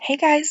Hey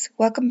guys,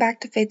 welcome back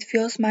to Faith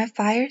Fuels My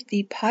Fire,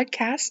 the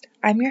podcast.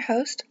 I'm your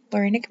host,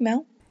 Lorena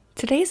Camille.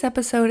 Today's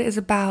episode is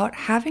about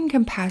having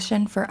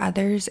compassion for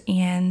others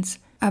and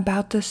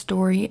about the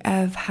story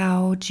of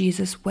how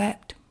Jesus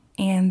wept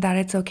and that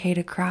it's okay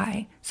to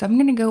cry. So I'm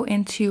going to go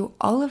into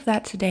all of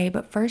that today,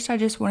 but first I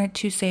just wanted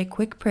to say a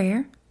quick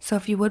prayer. So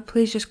if you would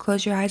please just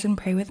close your eyes and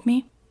pray with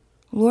me.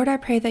 Lord, I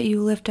pray that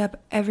you lift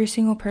up every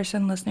single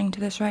person listening to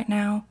this right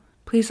now.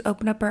 Please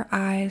open up our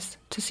eyes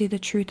to see the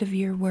truth of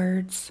your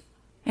words.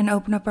 And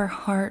open up our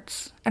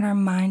hearts and our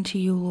mind to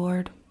you,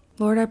 Lord.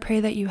 Lord, I pray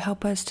that you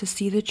help us to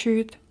see the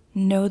truth,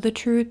 know the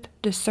truth,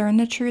 discern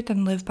the truth,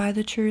 and live by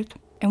the truth.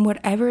 And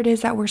whatever it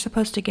is that we're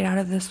supposed to get out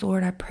of this,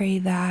 Lord, I pray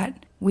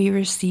that we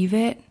receive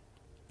it.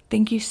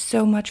 Thank you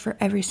so much for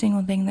every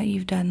single thing that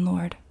you've done,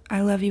 Lord. I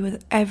love you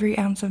with every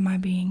ounce of my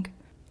being.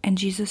 In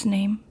Jesus'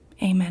 name,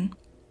 amen.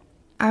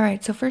 All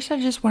right, so first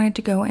I just wanted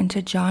to go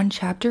into John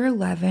chapter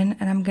 11,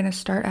 and I'm going to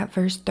start at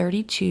verse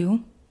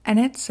 32. And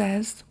it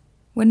says,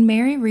 "When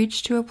Mary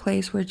reached to a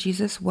place where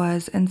Jesus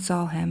was and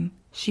saw him,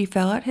 she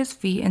fell at his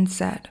feet and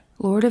said,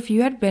 'Lord, if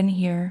you had been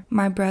here,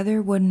 my brother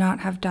would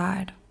not have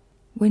died.'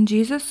 When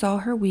Jesus saw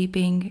her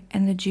weeping,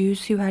 and the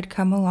Jews who had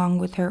come along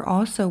with her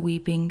also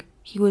weeping,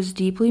 he was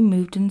deeply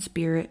moved in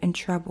spirit and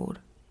troubled.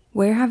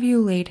 'Where have you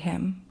laid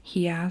him?'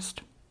 he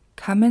asked.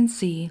 'Come and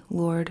see,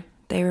 Lord,'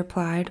 they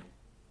replied.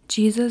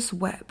 Jesus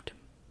wept.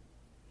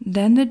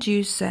 Then the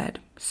Jews said,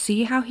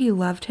 'See how he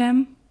loved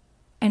him?'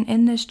 And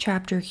in this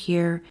chapter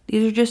here,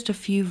 these are just a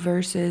few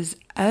verses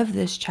of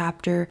this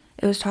chapter.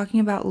 It was talking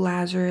about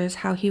Lazarus,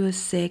 how he was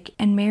sick,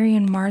 and Mary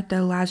and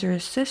Martha,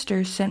 Lazarus'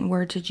 sisters, sent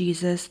word to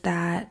Jesus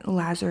that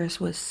Lazarus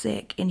was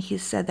sick, and he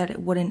said that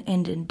it wouldn't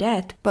end in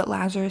death, but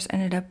Lazarus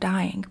ended up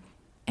dying.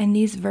 And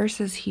these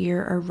verses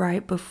here are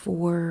right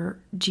before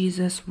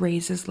Jesus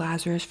raises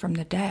Lazarus from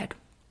the dead.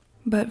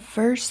 But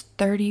verse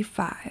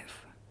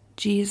 35,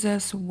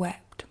 Jesus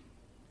wept.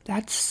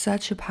 That's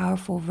such a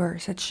powerful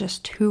verse. It's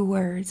just 2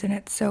 words, and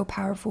it's so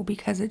powerful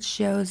because it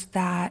shows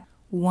that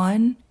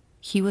 1,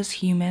 he was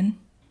human,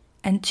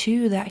 and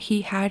 2, that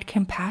he had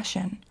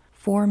compassion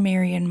for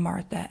Mary and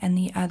Martha and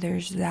the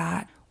others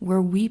that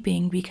were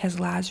weeping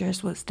because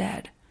Lazarus was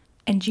dead.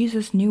 And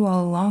Jesus knew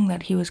all along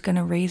that he was going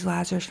to raise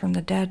Lazarus from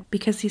the dead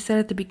because he said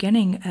at the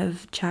beginning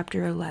of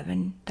chapter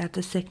 11 that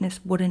the sickness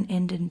wouldn't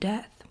end in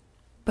death.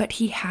 But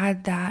he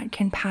had that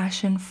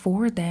compassion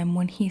for them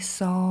when he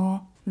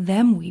saw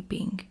them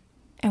weeping,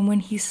 and when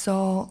he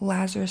saw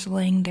Lazarus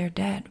laying there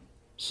dead,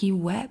 he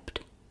wept.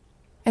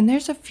 And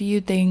there's a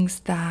few things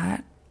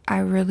that I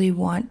really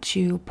want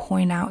to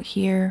point out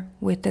here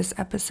with this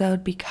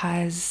episode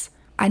because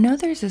I know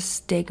there's a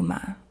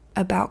stigma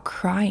about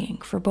crying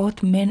for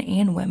both men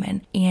and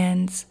women,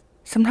 and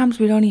sometimes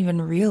we don't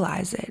even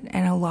realize it.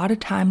 And a lot of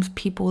times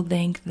people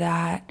think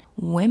that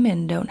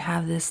women don't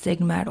have this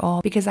stigma at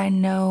all because I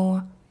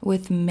know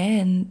with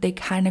men, they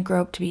kind of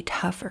grow up to be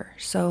tougher.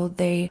 So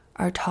they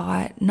are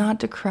taught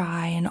not to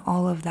cry and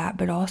all of that,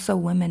 but also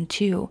women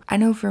too. I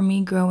know for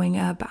me growing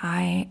up,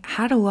 I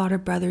had a lot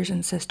of brothers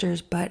and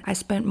sisters, but I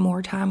spent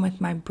more time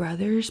with my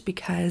brothers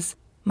because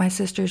my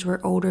sisters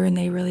were older and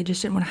they really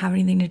just didn't want to have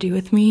anything to do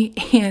with me.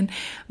 And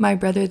my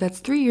brother that's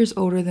 3 years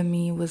older than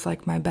me was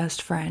like my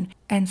best friend.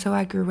 And so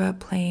I grew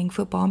up playing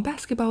football and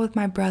basketball with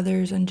my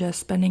brothers and just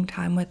spending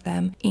time with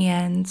them.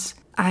 And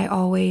I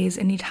always,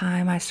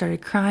 anytime I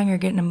started crying or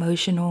getting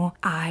emotional,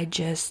 I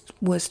just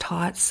was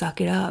taught, suck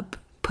it up,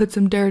 put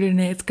some dirt in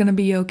it, it's gonna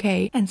be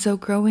okay. And so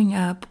growing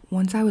up,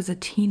 once I was a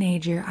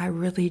teenager, I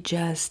really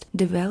just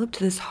developed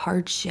this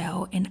hard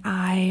shell and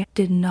I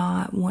did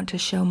not want to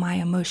show my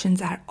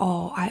emotions at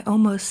all. I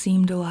almost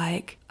seemed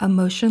like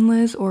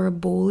emotionless or a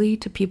bully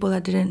to people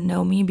that didn't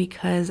know me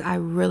because I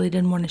really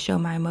didn't want to show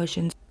my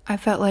emotions. I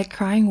felt like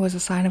crying was a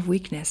sign of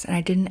weakness and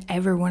I didn't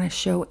ever want to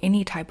show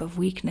any type of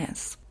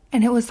weakness.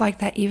 And it was like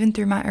that even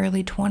through my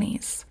early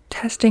 20s.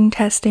 Testing,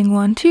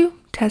 1, 2,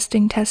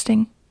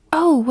 testing.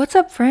 Oh, what's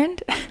up,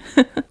 friend?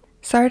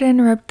 Sorry to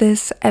interrupt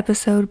this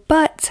episode,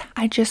 but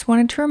I just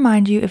wanted to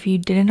remind you, if you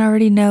didn't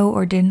already know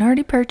or didn't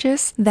already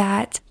purchase,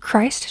 that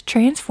Christ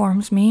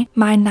Transforms Me,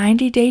 my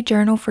 90-day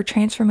journal for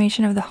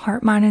transformation of the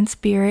heart, mind, and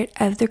spirit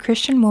of the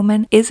Christian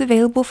woman, is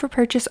available for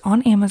purchase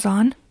on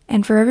Amazon.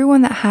 And for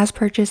everyone that has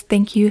purchased,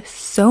 thank you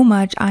so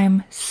much.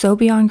 I'm so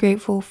beyond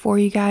grateful for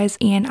you guys.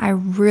 And I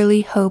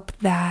really hope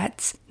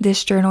that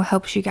this journal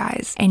helps you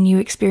guys and you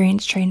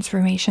experience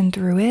transformation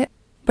through it.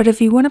 But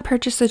if you want to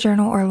purchase the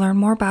journal or learn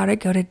more about it,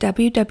 go to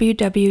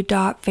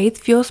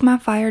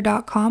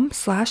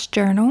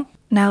www.faithfuelsmyfire.com/journal.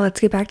 Now let's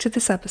get back to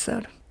this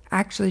episode.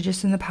 Actually,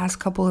 just in the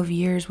past couple of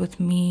years with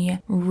me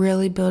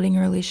really building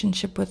a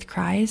relationship with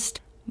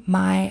Christ,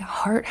 my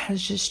heart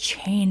has just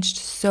changed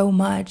so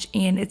much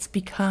and it's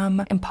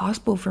become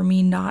impossible for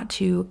me not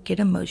to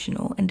get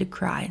emotional and to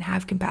cry and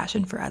have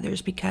compassion for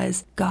others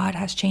because God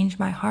has changed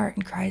my heart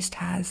and Christ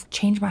has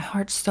changed my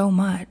heart so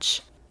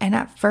much. And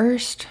at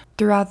first,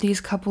 throughout these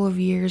couple of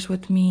years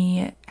with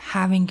me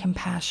having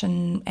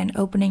compassion and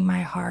opening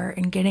my heart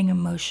and getting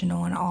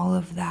emotional and all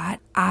of that,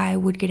 I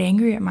would get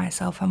angry at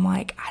myself. I'm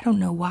like, I don't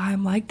know why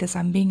I'm like this.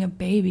 I'm being a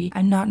baby.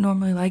 I'm not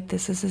normally like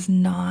this. This is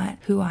not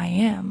who I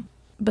am.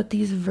 But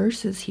these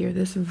verses here,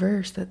 this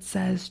verse that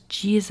says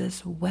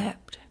Jesus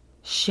wept,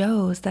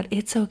 shows that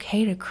it's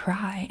okay to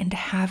cry and to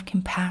have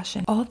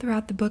compassion. All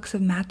throughout the books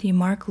of Matthew,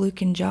 Mark,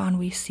 Luke, and John,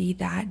 we see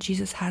that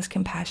Jesus has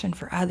compassion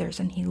for others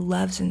and he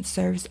loves and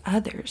serves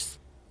others.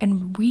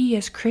 And we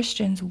as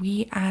Christians,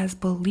 we as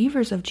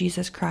believers of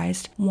Jesus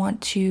Christ want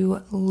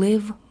to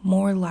live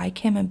more like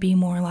him and be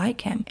more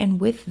like him. And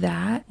with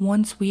that,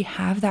 once we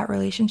have that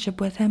relationship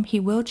with him,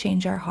 he will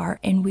change our heart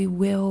and we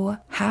will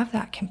have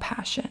that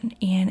compassion.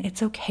 And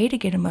it's okay to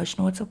get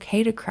emotional. It's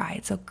okay to cry.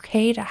 It's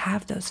okay to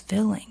have those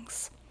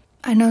feelings.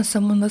 I know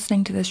someone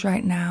listening to this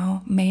right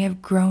now may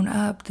have grown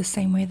up the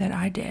same way that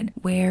I did,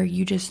 where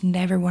you just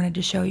never wanted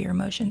to show your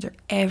emotions or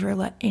ever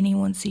let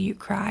anyone see you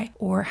cry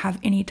or have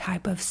any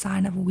type of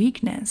sign of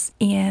weakness.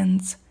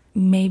 And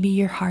maybe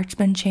your heart's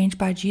been changed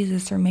by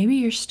Jesus, or maybe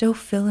you're still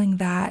feeling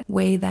that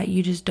way that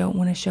you just don't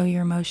want to show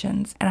your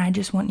emotions. And I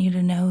just want you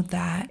to know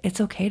that it's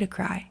okay to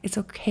cry. It's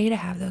okay to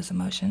have those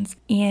emotions.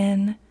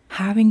 And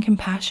having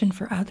compassion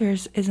for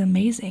others is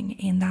amazing,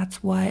 and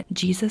that's what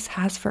Jesus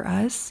has for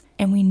us,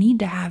 and we need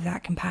to have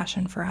that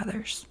compassion for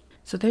others.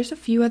 So there's a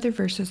few other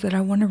verses that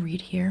I want to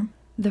read here.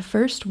 The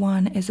first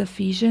one is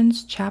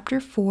Ephesians chapter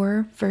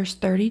 4, verse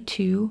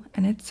 32,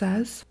 and it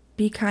says,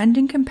 "Be kind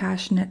and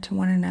compassionate to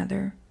one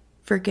another,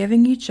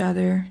 forgiving each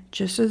other,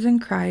 just as in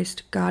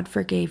Christ God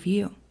forgave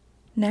you."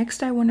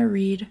 Next, I want to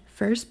read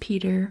 1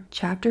 Peter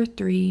chapter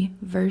 3,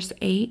 verse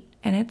 8,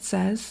 and it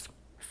says,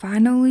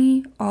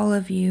 "Finally, all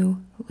of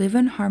you, live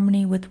in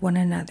harmony with one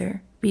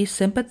another. Be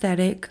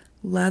sympathetic,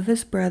 love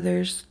as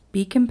brothers,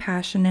 be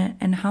compassionate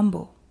and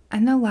humble."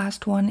 And the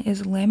last one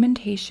is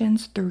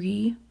Lamentations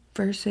 3,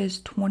 verses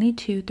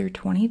 22 through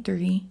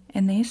 23,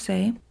 and they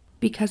say,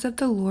 "Because of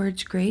the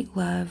Lord's great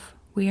love,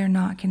 we are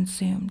not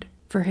consumed,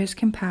 for his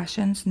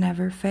compassions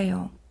never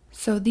fail."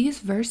 So these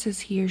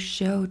verses here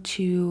show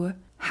to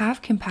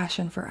have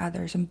compassion for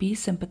others and be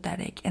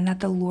sympathetic, and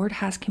that the Lord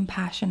has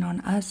compassion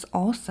on us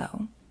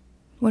also.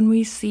 When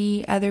we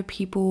see other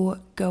people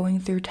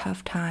going through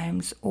tough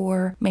times,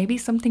 or maybe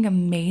something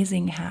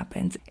amazing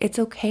happens, it's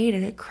okay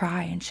to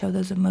cry and show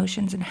those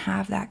emotions and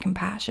have that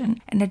compassion.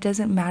 And it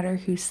doesn't matter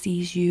who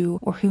sees you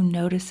or who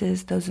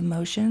notices those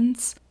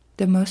emotions.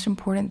 The most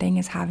important thing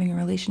is having a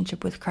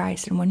relationship with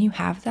Christ. And when you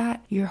have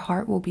that, your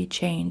heart will be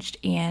changed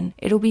and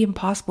it'll be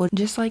impossible.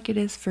 Just like it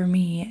is for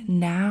me.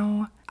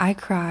 Now I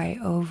cry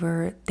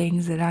over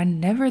things that I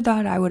never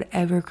thought I would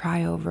ever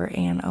cry over.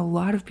 And a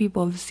lot of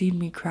people have seen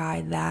me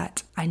cry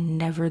that I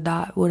never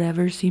thought would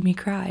ever see me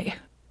cry.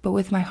 But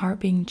with my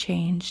heart being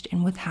changed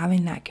and with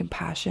having that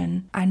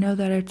compassion, I know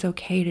that it's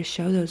okay to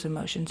show those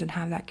emotions and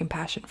have that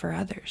compassion for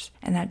others.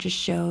 And that just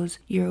shows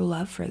your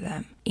love for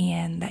them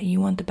and that you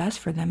want the best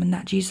for them and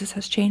that Jesus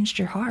has changed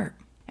your heart.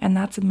 And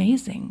that's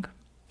amazing.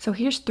 So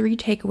here's 3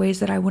 takeaways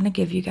that I want to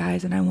give you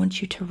guys, and I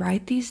want you to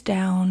write these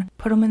down,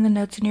 put them in the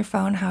notes in your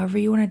phone, however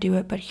you want to do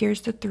it. But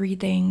here's the 3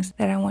 things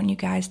that I want you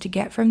guys to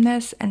get from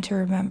this and to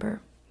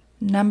remember.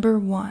 Number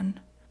 1,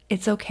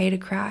 it's okay to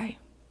cry.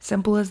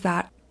 Simple as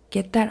that.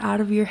 Get that out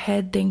of your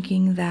head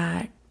thinking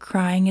that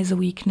crying is a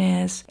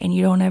weakness and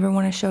you don't ever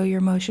want to show your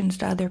emotions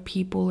to other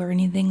people or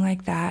anything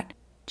like that.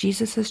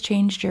 Jesus has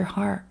changed your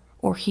heart,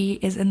 or he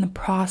is in the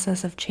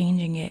process of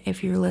changing it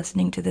if you're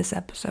listening to this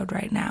episode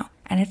right now.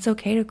 And it's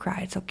okay to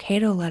cry. It's okay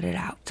to let it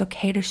out. It's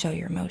okay to show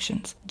your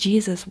emotions.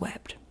 Jesus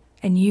wept,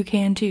 and you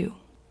can too.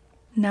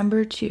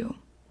 Number 2,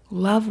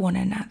 love one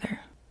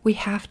another. We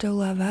have to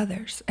love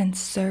others and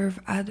serve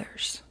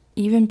others.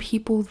 Even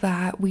people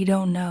that we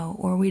don't know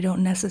or we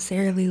don't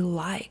necessarily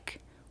like,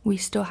 we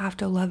still have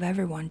to love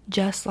everyone,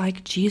 just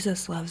like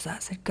Jesus loves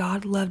us. And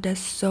God loved us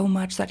so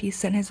much that he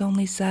sent his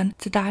only son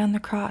to die on the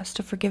cross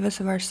to forgive us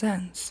of our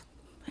sins.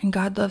 And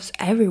God loves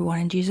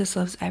everyone, and Jesus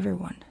loves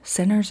everyone,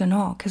 sinners and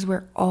all, because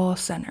we're all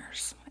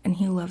sinners, and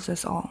he loves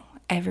us all,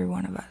 every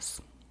one of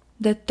us.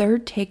 The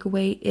 3rd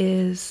takeaway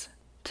is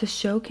to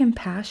show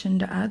compassion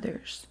to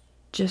others,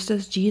 just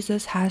as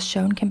Jesus has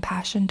shown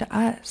compassion to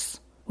us.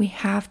 We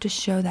have to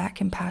show that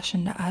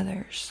compassion to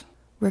others.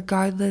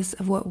 Regardless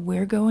of what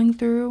we're going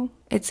through,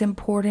 it's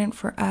important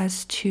for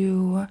us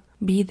to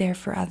be there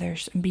for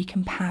others and be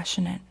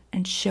compassionate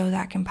and show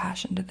that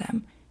compassion to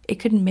them. It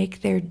could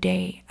make their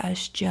day,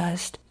 us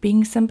just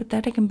being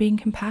sympathetic and being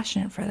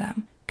compassionate for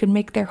them. Could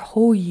make their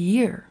whole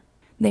year.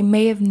 They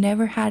may have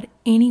never had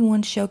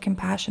anyone show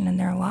compassion in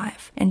their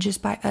life. And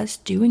just by us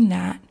doing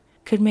that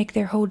could make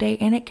their whole day,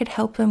 and it could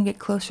help them get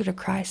closer to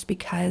Christ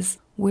because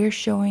we're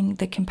showing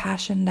the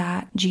compassion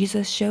that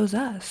Jesus shows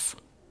us.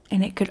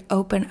 And it could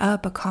open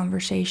up a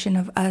conversation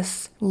of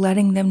us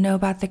letting them know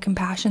about the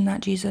compassion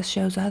that Jesus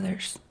shows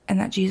others and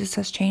that Jesus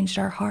has changed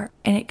our heart.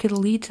 And it could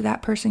lead to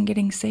that person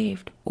getting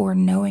saved or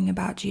knowing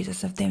about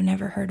Jesus if they've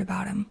never heard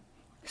about him.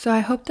 So I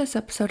hope this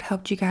episode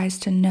helped you guys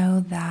to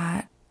know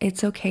that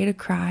it's okay to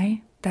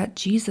cry. that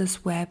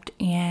Jesus wept,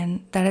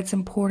 and that it's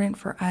important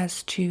for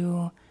us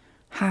to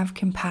have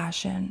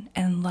compassion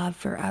and love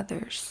for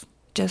others,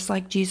 just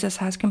like Jesus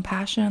has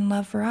compassion and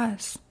love for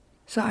us.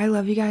 So I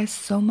love you guys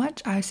so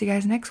much. I'll see you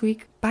guys next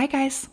week. Bye, guys.